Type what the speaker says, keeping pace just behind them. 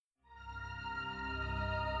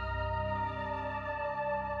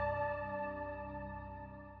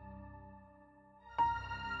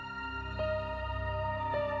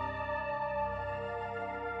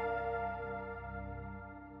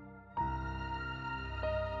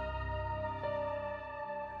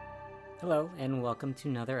Hello, and welcome to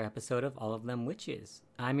another episode of All of Them Witches.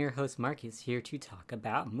 I'm your host Marcus, here to talk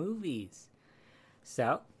about movies.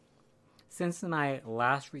 So, since my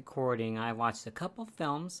last recording, I watched a couple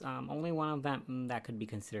films, only one of them that could be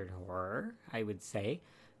considered horror, I would say.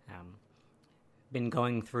 Been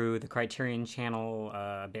going through the Criterion Channel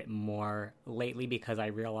a bit more lately because I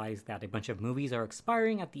realized that a bunch of movies are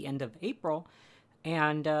expiring at the end of April,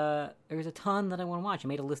 and there's a ton that I want to watch. I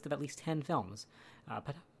made a list of at least 10 films,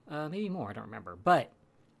 but maybe more, I don't remember. But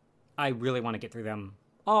I really want to get through them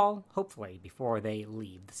all, hopefully, before they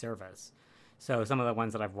leave the service. So some of the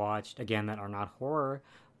ones that I've watched, again, that are not horror,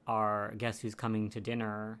 are Guess Who's Coming to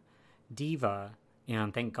Dinner, Diva,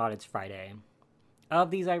 and Thank God It's Friday.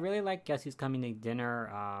 Of these, I really like Guess Who's Coming to Dinner,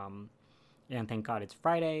 and Thank God It's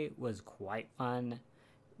Friday was quite fun.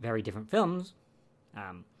 Very different films,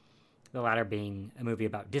 the latter being a movie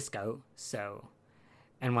about disco,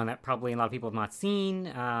 and one that probably a lot of people have not seen,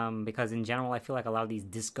 because in general I feel like a lot of these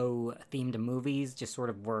disco-themed movies just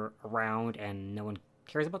sort of were around and no one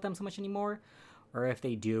cares about them so much anymore. Or if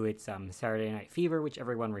they do, it's Saturday Night Fever, which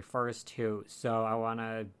everyone refers to. So I want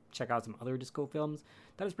to check out some other disco films.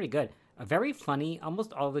 That was pretty good. Very funny.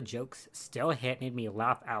 Almost all the jokes still hit, made me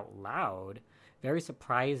laugh out loud. Very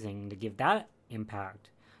surprising to give that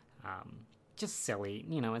impact. Just silly.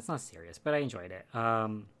 It's not serious, but I enjoyed it.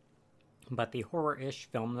 But the horror-ish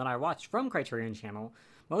film that I watched from Criterion Channel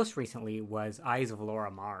most recently was Eyes of Laura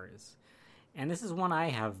Mars. And this is one I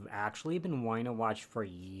have actually been wanting to watch for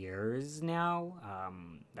years now.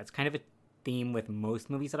 That's kind of a theme with most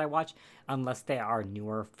movies that I watch, unless they are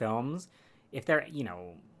newer films. If they're,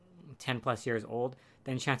 10 plus years old,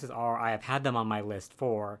 then chances are I have had them on my list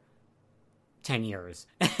for 10 years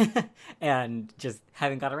and just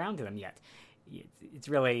haven't got around to them yet. It's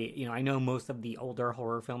really, I know most of the older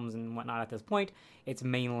horror films and whatnot at this point. It's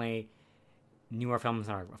mainly newer films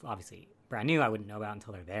that are obviously brand new I wouldn't know about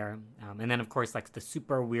until they're there. And then, of course, like the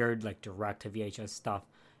super weird, like direct-to-VHS stuff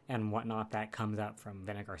and whatnot that comes out from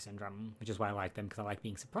Vinegar Syndrome, which is why I like them, because I like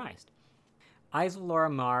being surprised. Eyes of Laura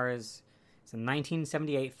Mars is a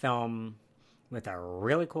 1978 film with a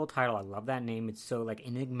really cool title. I love that name. It's so, like,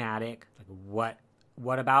 enigmatic. Like,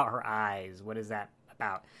 what about her eyes? What is that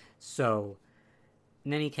about? So,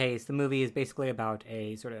 in any case, the movie is basically about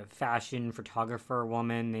a sort of fashion photographer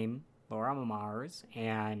woman named Laura Mars,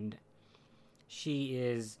 and she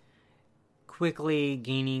is quickly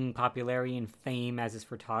gaining popularity and fame as this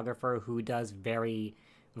photographer who does very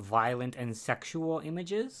violent and sexual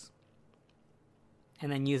images,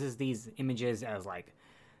 and then uses these images as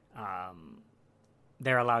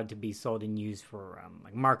they're allowed to be sold and used for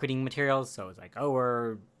marketing materials. So it's like, oh,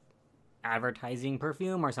 we're advertising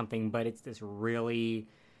perfume or something, but it's this really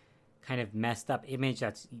kind of messed up image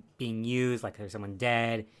that's being used, like there's someone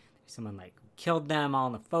dead, there's someone killed them all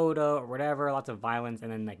in the photo or whatever, lots of violence,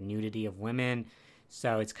 and then nudity of women.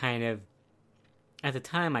 So it's kind of, at the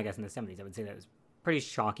time, I guess in the 70s, I would say that was a pretty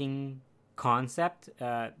shocking concept.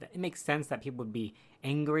 It makes sense that people would be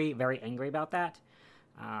angry, very angry about that.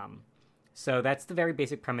 So that's the very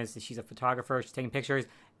basic premise. She's a photographer, she's taking pictures,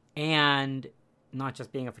 and not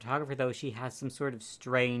just being a photographer, though, she has some sort of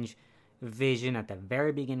strange vision at the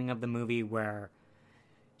very beginning of the movie where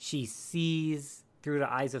she sees through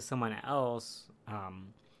the eyes of someone else.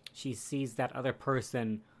 She sees that other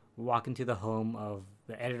person walk into the home of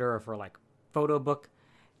the editor of her photo book,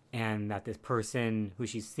 and that this person who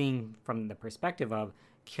she's seeing from the perspective of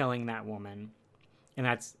killing that woman. And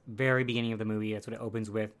that's very beginning of the movie. That's what it opens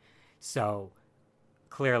with. So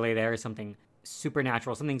clearly there is something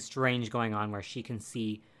supernatural, something strange going on where she can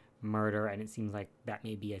see murder, and it seems like that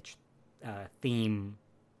may be a theme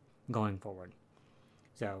going forward.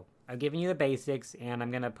 So I've given you the basics, and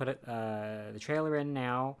I'm going to put the trailer in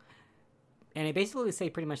now, and it basically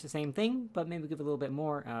say pretty much the same thing, but maybe give a little bit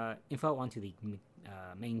more info onto the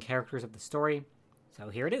main characters of the story. So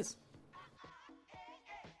here it is.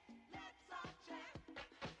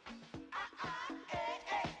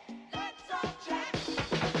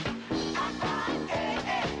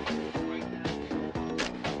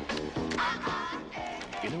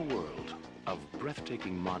 In a world of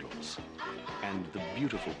breathtaking models and the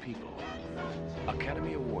beautiful people,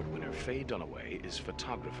 Academy Award winner Faye Dunaway is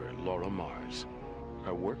photographer Laura Mars.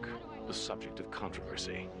 Her work, the subject of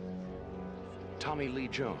controversy. Tommy Lee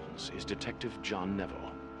Jones is Detective John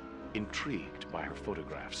Neville, intrigued by her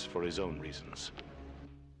photographs for his own reasons.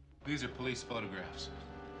 These are police photographs.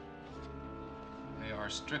 They are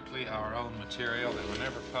strictly our own material. They were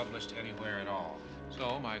never published anywhere at all.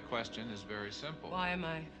 So my question is very simple. Why are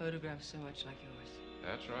my photographs so much like yours?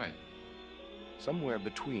 That's right. Somewhere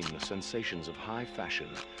between the sensations of high fashion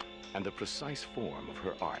and the precise form of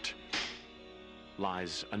her art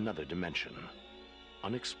lies another dimension,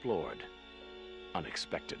 unexplored,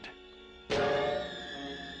 unexpected.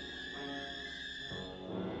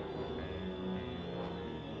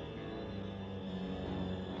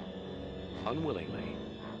 Unwillingly,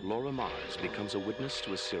 Laura Mars becomes a witness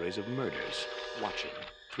to a series of murders, watching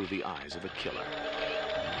through the eyes of a killer.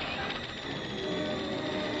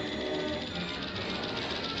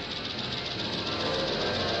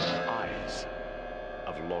 Eyes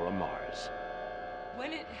of Laura Mars.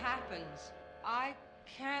 When it happens, I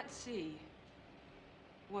can't see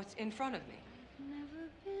what's in front of me.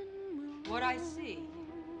 What I see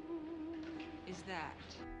is that.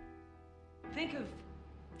 Think of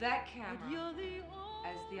that camera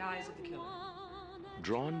as the eyes of the killer.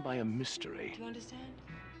 Drawn by a mystery, Do you understand?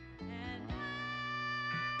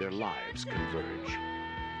 their lives converge.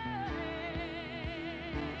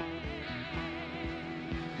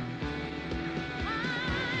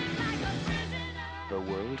 Her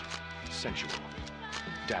world, sensual,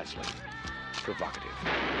 dazzling, provocative.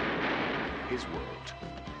 His world,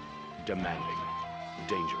 demanding,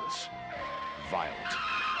 dangerous, violent.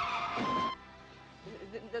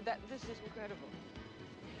 This is incredible.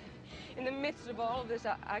 In the midst of all of this,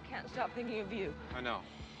 I can't stop thinking of you. I know.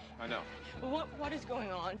 What is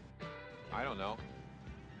going on? I don't know.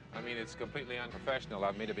 I mean, it's completely unprofessional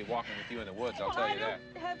of me to be walking with you in the woods, I'll tell you that.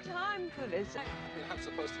 I don't have time for this. I'm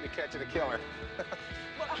supposed to be catching a killer.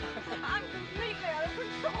 Well, I'm completely out of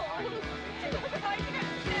control. I can't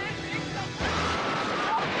stand this.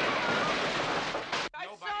 I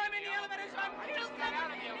saw him in the elevator, so I'm killed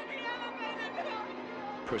somebody in the elevator.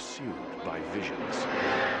 Pursued by visions.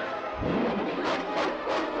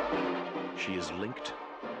 She is linked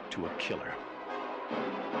to a killer.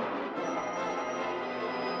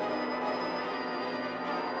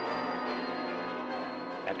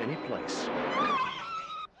 At any place,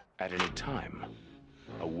 at any time,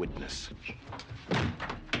 a witness.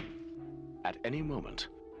 At any moment,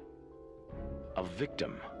 a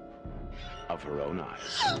victim of her own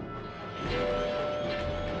eyes.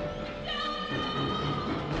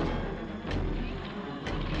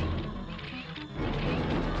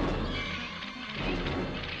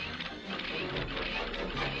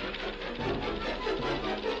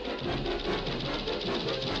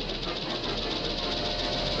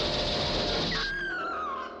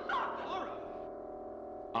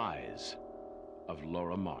 Eyes of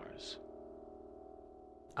Laura Mars.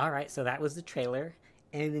 Alright, so that was the trailer,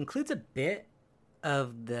 and it includes a bit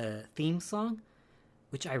of the theme song,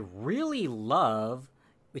 which I really love,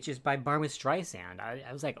 which is by Barbra Streisand.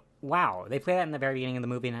 I was like, wow, they play that in the very beginning of the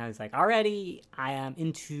movie, and I was like, already I am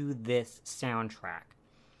into this soundtrack.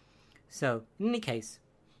 So, in any case,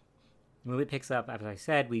 the movie picks up, as I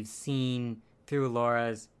said, we've seen through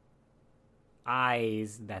Laura's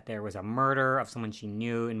eyes that there was a murder of someone she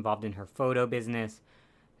knew involved in her photo business.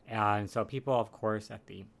 And so people, of course,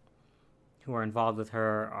 who are involved with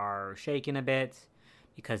her are shaken a bit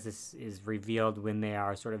because this is revealed when they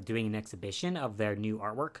are sort of doing an exhibition of their new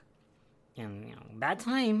artwork. And, bad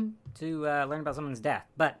time to learn about someone's death,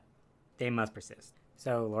 but they must persist.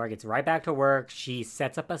 So Laura gets right back to work. She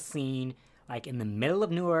sets up a scene, like in the middle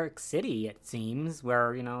of New York City, it seems,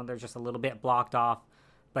 where, they're just a little bit blocked off,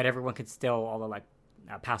 but everyone could still, although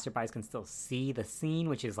passerbys can still see the scene,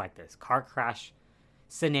 which is like this car crash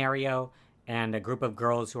scenario, and a group of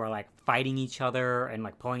girls who are fighting each other and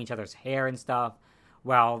pulling each other's hair and stuff,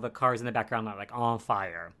 while the cars in the background are on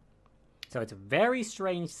fire. So it's a very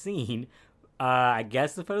strange scene. I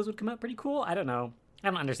guess the photos would come out pretty cool. I don't know. I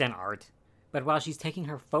don't understand art. But while she's taking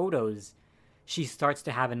her photos, she starts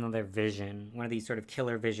to have another vision, one of these sort of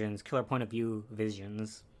killer visions, killer point of view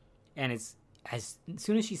visions. And it's as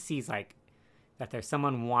soon as she sees that there's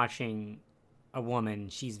someone watching a woman,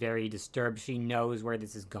 she's very disturbed. She knows where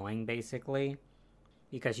this is going, basically,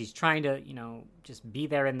 because she's trying to, just be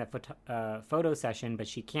there in the photo session, but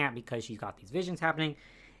she can't because she's got these visions happening.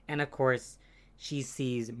 And of course, she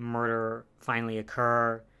sees murder finally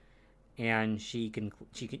occur, and she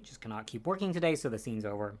just cannot keep working today, so the scene's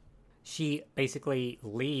over. She basically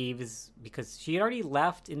leaves because she had already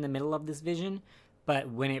left in the middle of this vision, but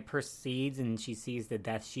when it proceeds and she sees the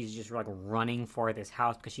death, she's just running for this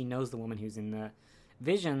house because she knows the woman who's in the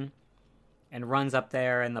vision, and runs up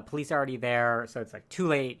there, and the police are already there, so it's too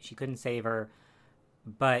late. She couldn't save her,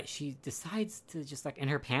 but she decides to just in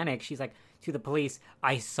her panic, she's to the police,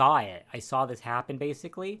 I saw it. I saw this happen,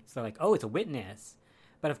 basically. So they're oh, it's a witness.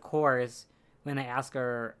 But of course, when they ask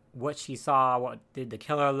her what she saw, what did the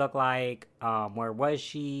killer look like, where was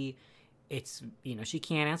she, it's, she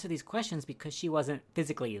can't answer these questions because she wasn't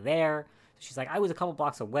physically there. So she's I was a couple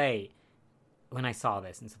blocks away. when I saw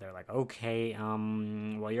this. And so they're like, okay,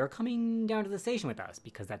 well, you're coming down to the station with us,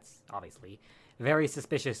 because that's obviously a very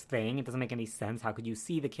suspicious thing. It doesn't make any sense. How could you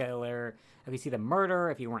see the killer? How could you see the murder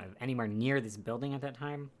if you weren't anywhere near this building at that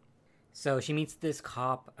time? So she meets this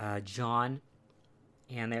cop, John,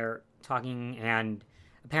 and they're talking, and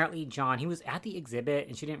apparently John, he was at the exhibit,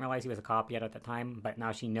 and she didn't realize he was a cop yet at the time, but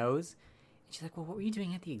now she knows. And she's like, well, what were you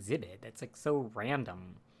doing at the exhibit? That's, like, so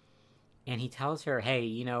random. And he tells her, hey,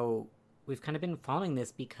 you know, we've kind of been following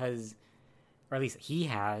this because, or at least he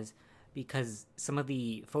has, because some of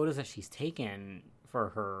the photos that she's taken for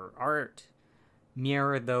her art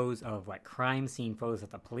mirror those of, like, crime scene photos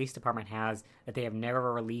that the police department has that they have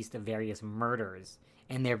never released of various murders.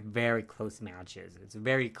 And they're very close matches. It's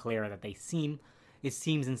very clear that it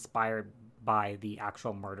seems inspired by the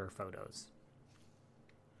actual murder photos.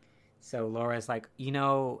 So Laura's like, you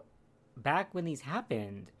know, back when these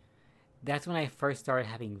happened, that's when I first started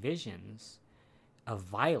having visions of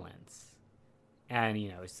violence. And, you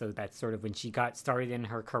know, so that's sort of when she got started in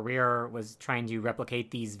her career, was trying to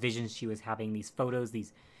replicate these visions she was having, these photos,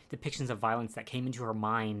 these depictions of violence that came into her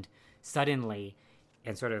mind suddenly,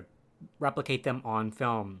 and sort of replicate them on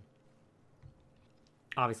film.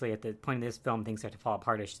 Obviously, at the point of this film, things start to fall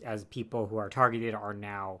apart as people who are targeted are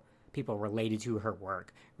now people related to her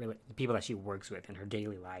work, people that she works with in her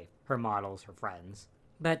daily life, her models, her friends.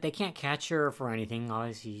 But they can't catch her for anything.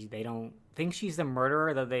 Obviously, they don't think she's the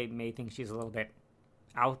murderer, though they may think she's a little bit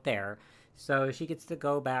out there. So she gets to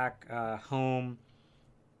go back home,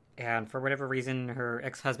 and for whatever reason, her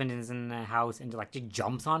ex-husband is in the house and just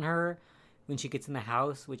jumps on her when she gets in the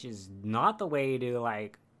house, which is not the way to,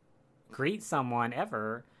 like, greet someone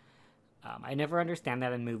ever. I never understand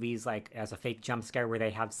that in movies, like, as a fake jump scare where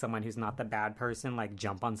they have someone who's not the bad person, like,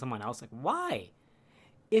 jump on someone else. Like, why?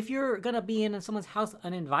 If you're gonna be in someone's house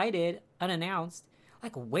uninvited, unannounced,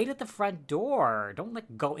 like, wait at the front door. Don't,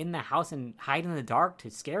 like, go in the house and hide in the dark to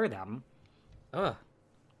scare them. Ugh.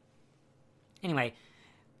 Anyway,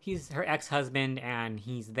 he's her ex-husband, and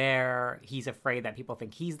he's there. He's afraid that people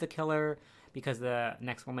think he's the killer because the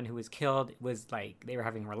next woman who was killed was, like, they were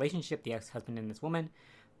having a relationship, the ex-husband and this woman.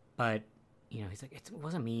 But, you know, he's like, it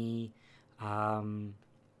wasn't me.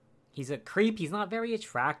 He's a creep. He's not very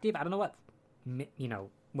attractive. I don't know what, you know,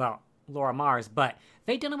 well, Laura Mars, but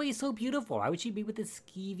Faye Dunaway is so beautiful. Why would she be with this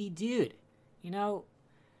skeevy dude? You know?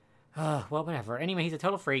 Well, whatever. Anyway, he's a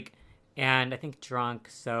total freak, and I think drunk,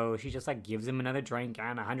 so she just, like, gives him another drink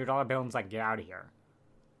and a $100 bill and is like, get out of here.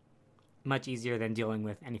 Much easier than dealing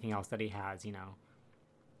with anything else that he has, you know,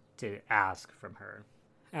 to ask from her.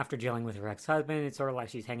 After dealing with her ex-husband, it's sort of like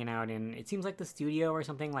she's hanging out in, it seems like the studio or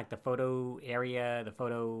something, like the photo area, the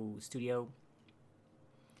photo studio.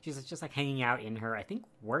 She's just, like, hanging out in her, I think,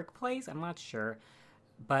 workplace? I'm not sure.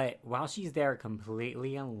 But while she's there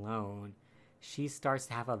completely alone, she starts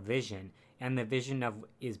to have a vision. And the vision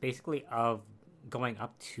is basically of going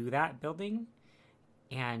up to that building.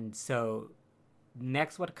 And so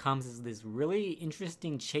next what comes is this really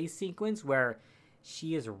interesting chase sequence where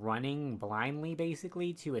she is running blindly,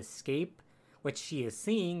 basically, to escape what she is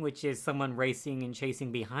seeing, which is someone racing and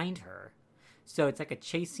chasing behind her. So it's like a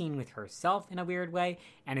chase scene with herself in a weird way,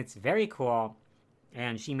 and it's very cool,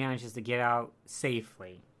 and she manages to get out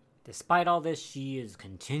safely. Despite all this, she is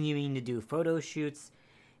continuing to do photo shoots,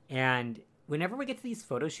 and whenever we get to these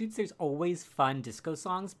photo shoots, there's always fun disco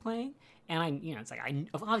songs playing, and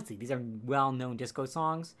obviously these are well-known disco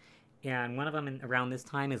songs, and one of them around this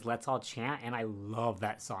time is Let's All Chant, and I love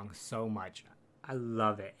that song so much. I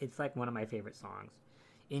love it. It's like one of my favorite songs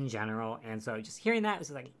in general, and so just hearing that was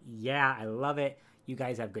like, yeah, I love it. You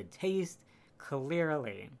guys have good taste,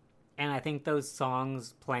 clearly. And I think those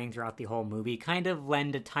songs playing throughout the whole movie kind of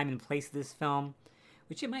lend a time and place to this film,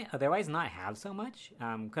 which it might otherwise not have so much,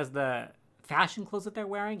 because the fashion clothes that they're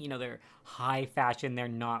wearing, you know, they're high fashion, they're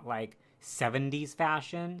not like 70s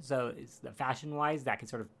fashion, so it's the fashion-wise that can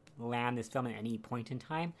sort of land this film at any point in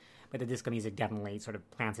time, but the disco music definitely sort of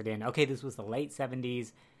plants it in. Okay, this was the late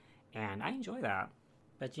 70s, and I enjoy that.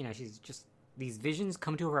 But, you know, she's just, these visions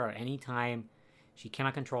come to her at any time. She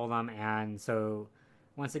cannot control them, and so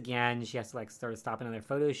once again, she has to, like, sort of stop another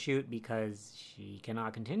photo shoot because she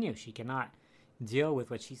cannot continue. She cannot deal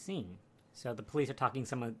with what she's seeing. So the police are talking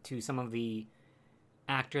to some of the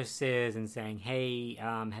actresses and saying, hey,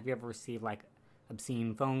 have you ever received, like,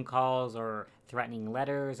 obscene phone calls or threatening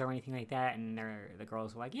letters or anything like that? And the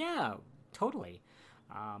girls were like, yeah, totally.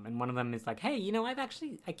 And one of them is like, hey, you know, I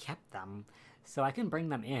kept them, so I can bring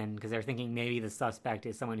them in, because they're thinking maybe the suspect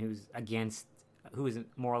is someone who is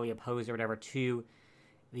morally opposed or whatever to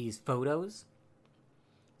these photos.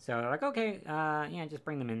 So they're like, okay, yeah, just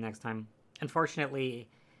bring them in next time. Unfortunately,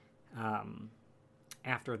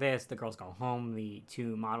 after this, the girls go home, the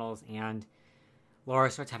two models, and Laura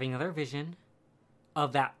starts having another vision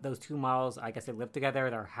of those two models. I guess they live together,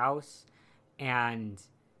 their house, and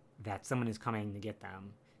that someone is coming to get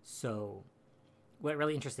them. So what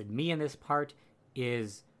really interested me in this part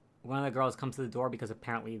is one of the girls comes to the door because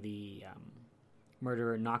apparently the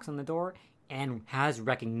murderer knocks on the door and has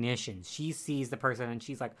recognition. She sees the person and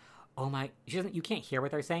she's like, oh my, you can't hear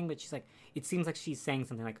what they're saying, but she's like, it seems like she's saying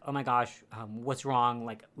something like, oh my gosh, what's wrong?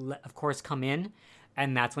 Like, of course, come in.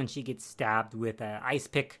 And that's when she gets stabbed with an ice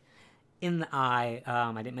pick in the eye.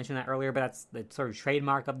 I didn't mention that earlier, but that's the sort of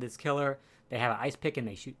trademark of this killer. They have an ice pick and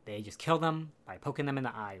they just kill them by poking them in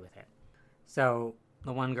the eye with it. So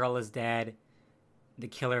the one girl is dead. The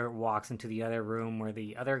killer walks into the other room where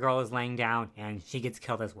the other girl is laying down, and she gets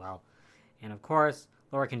killed as well. And of course,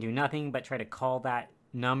 Laura can do nothing but try to call that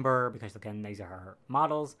number because, again, these are her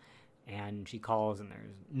models. And she calls, and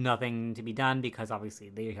there's nothing to be done because obviously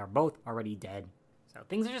they are both already dead. So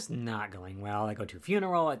things are just not going well. They go to a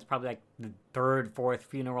funeral. It's probably like the third, fourth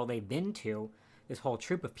funeral they've been to. This whole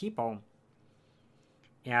troop of people.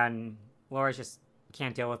 And Laura just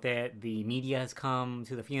can't deal with it. The media has come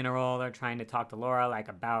to the funeral. They're trying to talk to Laura, like,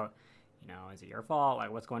 about, is it your fault?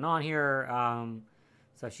 Like, what's going on here?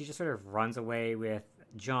 So she just sort of runs away with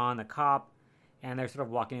John, the cop, and they're sort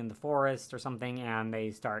of walking in the forest or something, and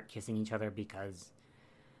they start kissing each other because,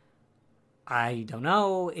 I don't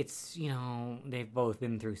know, it's, they've both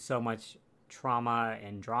been through so much trauma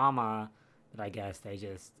and drama that I guess they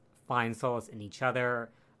just find solace in each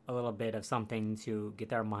other, a little bit of something to get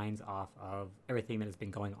their minds off of everything that has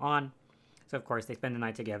been going on. So, of course, they spend the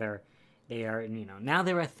night together. They are, now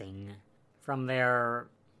they're a thing. From there,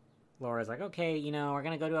 Laura's like, okay, we're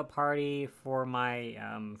going to go to a party for my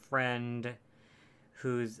friend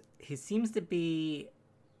he seems to be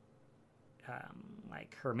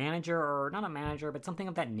like her manager, or not a manager, but something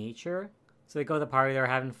of that nature. So they go to the party, they're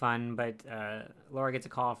having fun, but Laura gets a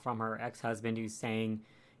call from her ex-husband who's saying,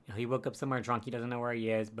 he woke up somewhere drunk, he doesn't know where he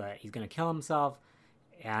is, but he's going to kill himself.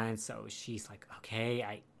 And so she's like,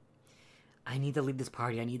 okay, I need to leave this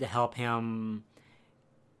party, I need to help him.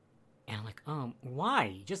 And I'm like,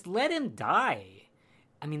 why? Just let him die.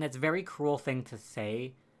 I mean, that's a very cruel thing to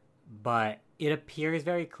say, but it appears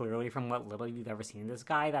very clearly from what little you've ever seen of this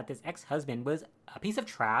guy that this ex-husband was a piece of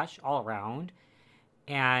trash all around,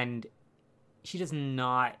 and she does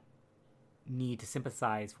not need to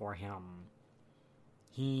sympathize for him.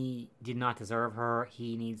 He did not deserve her.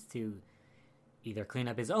 He needs to either clean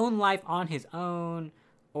up his own life on his own,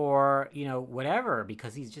 or, whatever,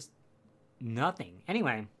 because he's just nothing.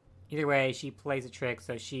 Anyway, either way, she plays a trick,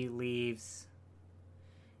 so she leaves,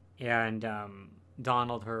 and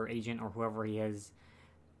Donald, her agent, or whoever he is,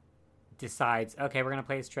 decides, okay, we're going to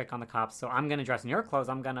play this trick on the cops, so I'm going to dress in your clothes,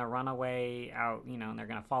 I'm going to run away out, and they're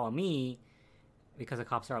going to follow me, because the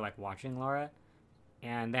cops are, watching Laura,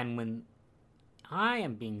 and then when I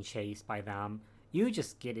am being chased by them, you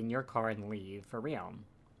just get in your car and leave, for real,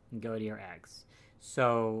 and go to your ex.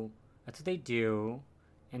 So, that's what they do,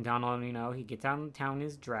 and Donald, he gets out in town in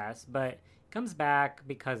his dress, but comes back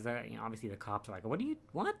because, obviously the cops are like,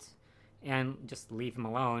 what? And just leave him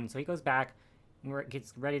alone. So he goes back,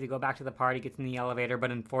 gets ready to go back to the party, gets in the elevator,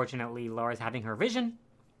 but unfortunately Laura's having her vision,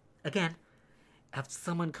 again, of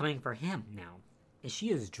someone coming for him now. And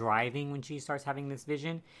she is driving when she starts having this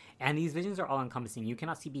vision, and these visions are all encompassing. You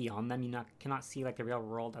cannot see beyond them. You cannot see the real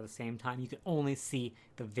world at the same time. You can only see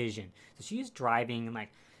the vision. So she is driving and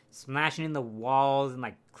smashing in the walls and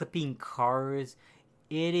clipping cars.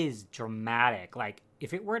 It is dramatic.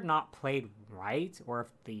 If it were not played right, or if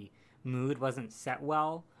the mood wasn't set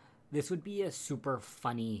well, this would be a super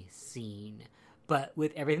funny scene. But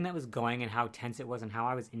with everything that was going and how tense it was and how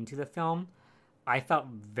I was into the film, I felt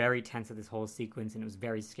very tense at this whole sequence, and it was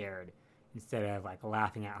very scared, instead of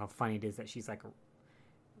laughing at how funny it is that she's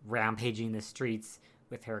rampaging the streets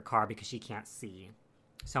with her car because she can't see.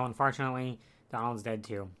 So unfortunately, Donald's dead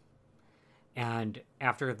too. And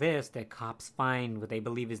after this, the cops find what they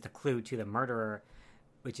believe is the clue to the murderer,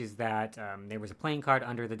 which is that there was a playing card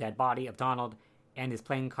under the dead body of Donald, and his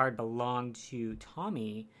playing card belonged to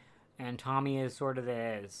Tommy, and Tommy is sort of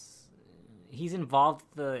this... He's involved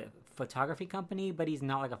with the photography company, but he's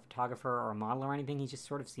not a photographer or a model or anything. He just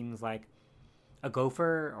sort of seems like a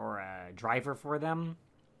gopher or a driver for them.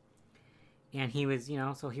 And he was,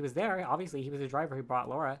 so he was there. Obviously, he was a driver who brought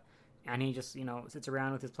Laura, and he just, sits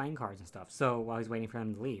around with his playing cards and stuff. So while he's waiting for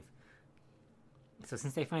them to leave. So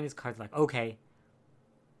since they find his cards, okay,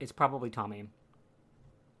 it's probably Tommy.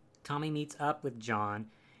 Tommy meets up with John,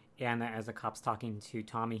 and as the cop's talking to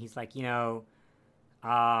Tommy, he's like, it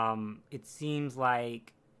seems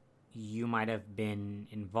like you might have been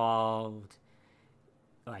involved?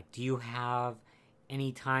 Like, do you have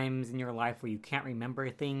any times in your life where you can't remember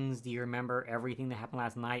things? Do you remember everything that happened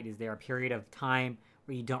last night? Is there a period of time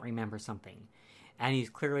where you don't remember something? And he's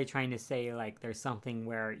clearly trying to say, like, there's something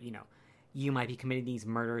where, you might be committing these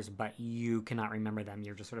murders, but you cannot remember them.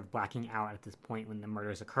 You're just sort of blacking out at this point when the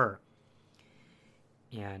murders occur.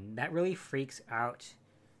 And that really freaks out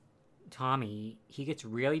Tommy. He gets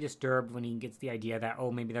really disturbed when he gets the idea that,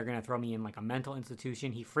 oh, maybe they're going to throw me in like a mental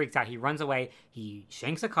institution. He freaks out. He runs away. He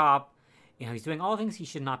shanks a cop. He's doing all things he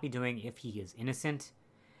should not be doing if he is innocent.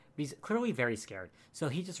 But he's clearly very scared. So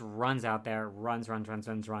he just runs out there, runs.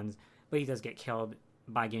 But he does get killed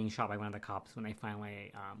by getting shot by one of the cops when they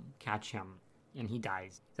finally catch him. And he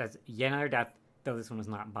dies. So that's yet another death, though this one was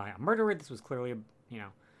not by a murderer. This was clearly,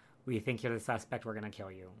 we think you're the suspect, we're going to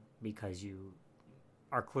kill you because you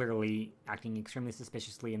are clearly acting extremely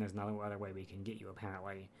suspiciously, and there's no other way we can get you,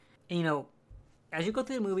 apparently. And, as you go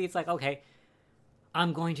through the movie, it's like, okay,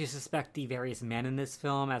 I'm going to suspect the various men in this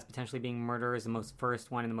film as potentially being murderers. The most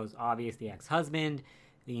first one and the most obvious, the ex-husband.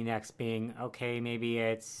 The next being, okay, maybe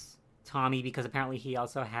it's Tommy, because apparently he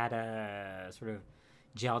also had a sort of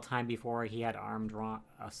jail time before. He had armed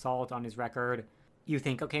assault on his record. You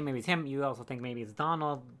think, okay, maybe it's him. You also think maybe it's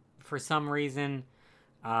Donald for some reason.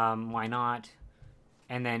 Why not?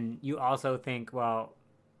 And then you also think, well,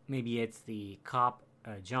 maybe it's the cop,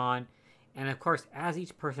 John. And of course, as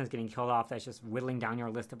each person is getting killed off, that's just whittling down your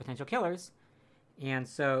list of potential killers. And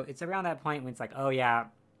so it's around that point when it's like, oh yeah,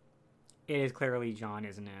 it is clearly John,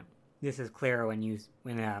 isn't it? This is clear when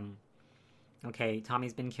okay,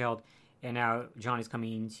 Tommy's been killed, and now John is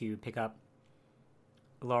coming to pick up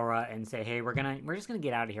Laura and say, hey, we're just gonna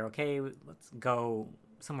get out of here, okay? Let's go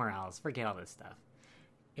somewhere else. Forget all this stuff.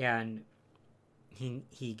 And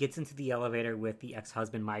he gets into the elevator with the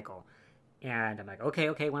ex-husband, Michael. And I'm like,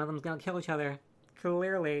 okay, one of them's gonna kill each other.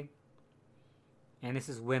 Clearly. And this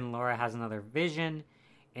is when Laura has another vision,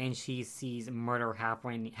 and she sees murder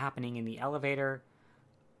happening in the elevator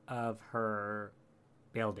of her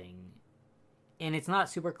building. And it's not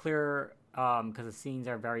super clear, because the scenes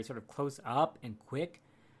are very sort of close up and quick.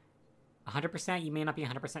 100%, you may not be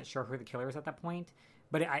 100% sure who the killer is at that point.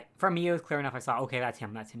 But for me, it was clear enough. I saw, okay, that's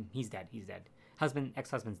him. He's dead.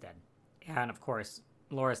 Ex-husband's dead. And of course,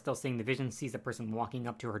 Laura's still seeing the vision, sees a person walking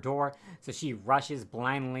up to her door, so she rushes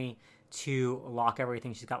blindly to lock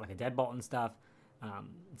everything. She's got like a deadbolt and stuff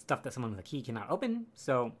that someone with a key cannot open.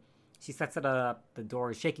 So she sets it up. The door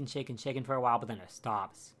is shaking for a while, but then it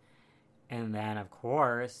stops. And then, of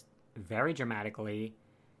course, very dramatically,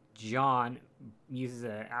 John uses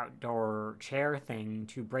an outdoor chair thing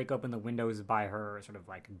to break open the windows by her sort of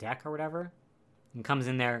like deck or whatever, and comes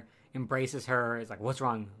in there, embraces her, is like, what's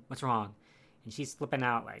wrong? And she's flipping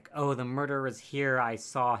out like, oh, the murderer is here. I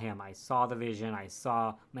saw him. I saw the vision. I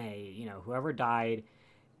saw whoever died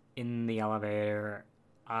in the elevator.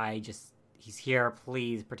 He's here.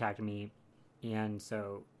 Please protect me. And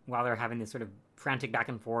so while they're having this sort of frantic back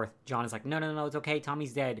and forth, John is like, no, it's okay.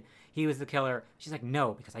 Tommy's dead. He was the killer. She's like,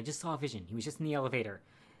 no, because I just saw a vision. He was just in the elevator.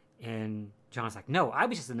 And John's like, no, I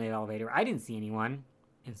was just in the elevator. I didn't see anyone.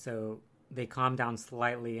 And so they calm down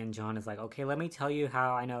slightly, and John is like, okay, let me tell you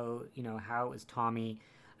how I know, how it was Tommy.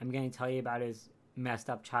 I'm going to tell you about his messed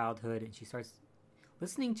up childhood. And she starts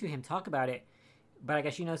listening to him talk about it, but I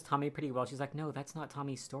guess she knows Tommy pretty well. She's like, no, that's not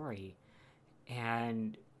Tommy's story.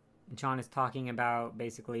 And John is talking about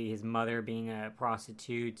basically his mother being a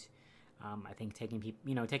prostitute, I think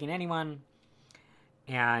taking anyone,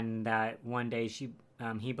 and that one day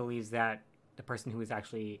he believes that the person who was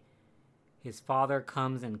actually his father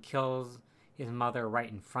comes and kills his mother right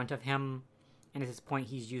in front of him. And at this point,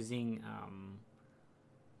 he's using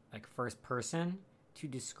like first person to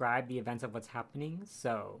describe the events of what's happening.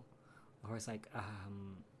 So Laura's like,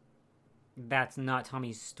 that's not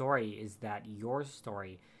Tommy's story. Is that your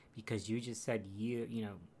story? Because you just said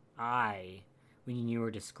when you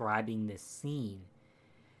were describing this scene.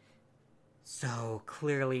 So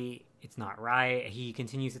clearly it's not right. He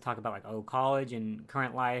continues to talk about like, college and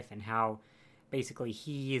current life, and how basically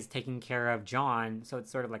he is taking care of John. So it's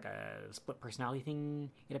sort of like a split personality thing,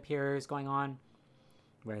 it appears, going on,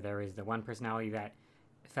 where there is the one personality that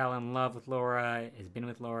fell in love with Laura, has been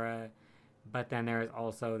with Laura, but then there's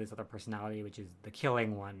also this other personality, which is the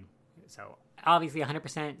killing one. So obviously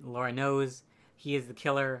 100% Laura knows he is the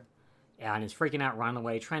killer and is freaking out, running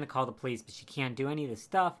away, trying to call the police, but she can't do any of this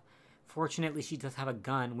stuff. Fortunately, she does have a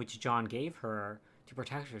gun, which John gave her to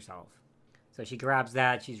protect herself. So she grabs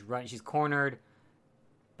that, she's cornered,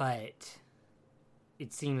 but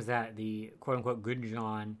it seems that the quote-unquote good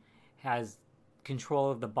John has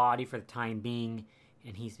control of the body for the time being,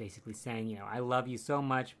 And he's basically saying, you know, I love you so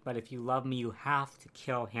much, but if you love me, you have to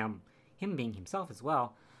kill him. Him being himself as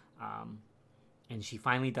well. And she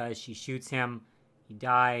finally does. She shoots him. He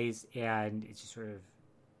dies. And it's just sort of,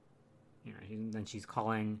 you know, then she's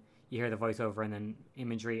calling. You hear the voiceover and then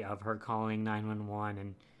imagery of her calling 911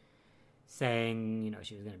 and saying, you know,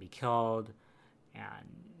 she was going to be killed. And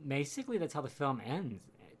basically that's how the film ends.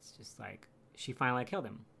 It's just like, she finally killed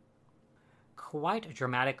him. Quite a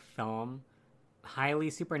dramatic film. Highly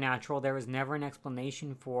supernatural. There was never an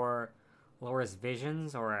explanation for Laura's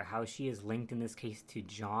visions or how she is linked in this case to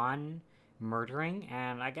John murdering,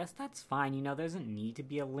 and I guess that's fine. You know, there doesn't need to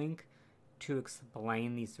be a link to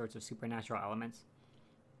explain these sorts of supernatural elements.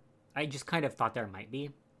 I just kind of thought there might be.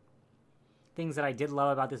 Things that I did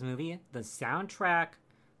love about this movie: the soundtrack,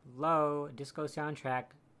 low disco soundtrack,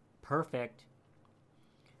 perfect.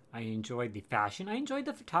 I enjoyed the fashion. I enjoyed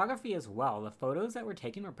the photography as well. The photos that were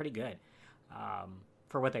taken were pretty good.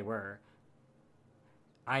 For what they were.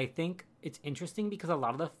 I think it's interesting because a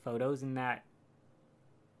lot of the photos in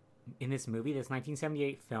this movie, this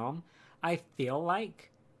 1978 film, I feel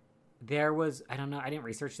like there was, I don't know, I didn't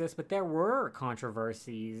research this, but there were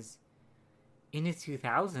controversies in the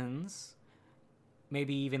 2000s,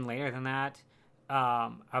 maybe even later than that,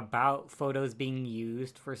 about photos being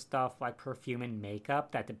used for stuff like perfume and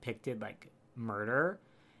makeup that depicted like murder.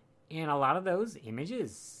 And a lot of those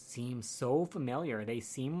images seem so familiar. They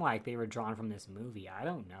seem like they were drawn from this movie. I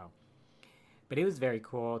don't know. But it was very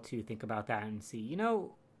cool to think about that and see, you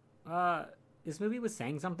know, this movie was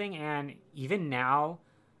saying something. And even now,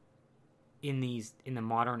 in the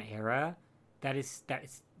modern era, that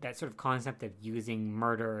sort of concept of using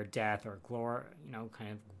murder or death or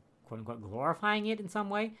kind of quote unquote glorifying it in some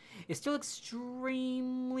way is still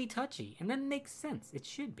extremely touchy. And that makes sense. It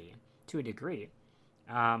should be, to a degree.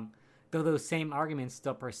 Though those same arguments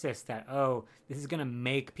still persist that, oh, this is going to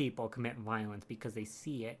make people commit violence because they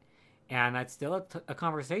see it. And that's still a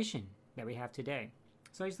conversation that we have today.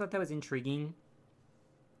 So I just thought that was intriguing.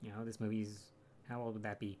 You know, this movie's, how old would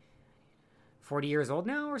that be? 40 years old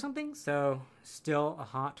now or something? So still a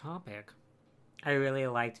hot topic. I really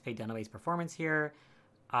liked Faye Dunaway's performance here.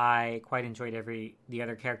 I quite enjoyed the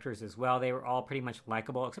other characters as well. They were all pretty much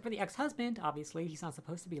likable, except for the ex-husband, obviously. He's not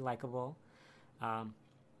supposed to be likable. I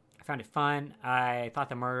found it fun. I thought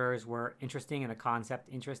the murders were interesting and the concept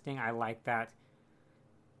interesting. I like that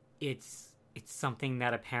it's something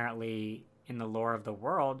that apparently in the lore of the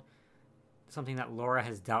world, something that Laura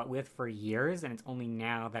has dealt with for years, and it's only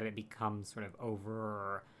now that it becomes sort of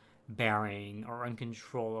overbearing or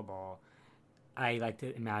uncontrollable. I like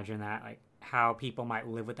to imagine that, like, how people might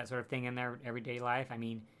live with that sort of thing in their everyday life. I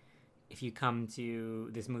mean, if you come to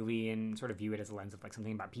this movie and sort of view it as a lens of like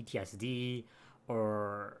something about PTSD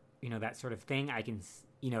or, you know, that sort of thing, I can,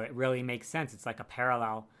 you know, it really makes sense. It's like a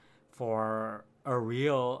parallel for a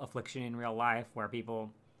real affliction in real life where people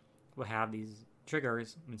will have these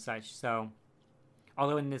triggers and such. So,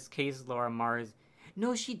 although in this case, Laura Mars,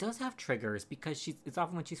 no, she does have triggers because it's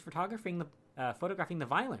often when she's photographing the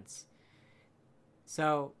violence.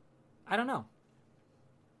 So, I don't know.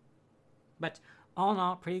 But all in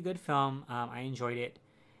all, pretty good film. I enjoyed it.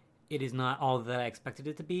 It is not all that I expected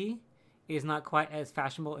it to be. It is not quite as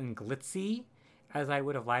fashionable and glitzy as I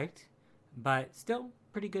would have liked, but still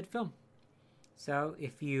pretty good film. So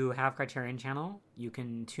if you have Criterion Channel, you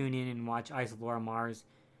can tune in and watch Eyes of Laura Mars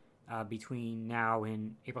between now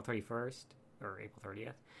and April 31st or April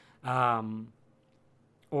 30th.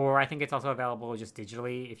 Or I think it's also available just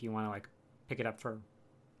digitally if you want to like pick it up for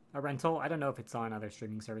a rental. I don't know if it's on other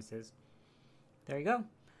streaming services. There you go.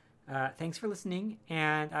 Thanks for listening,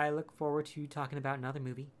 and I look forward to talking about another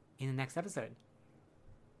movie in the next episode.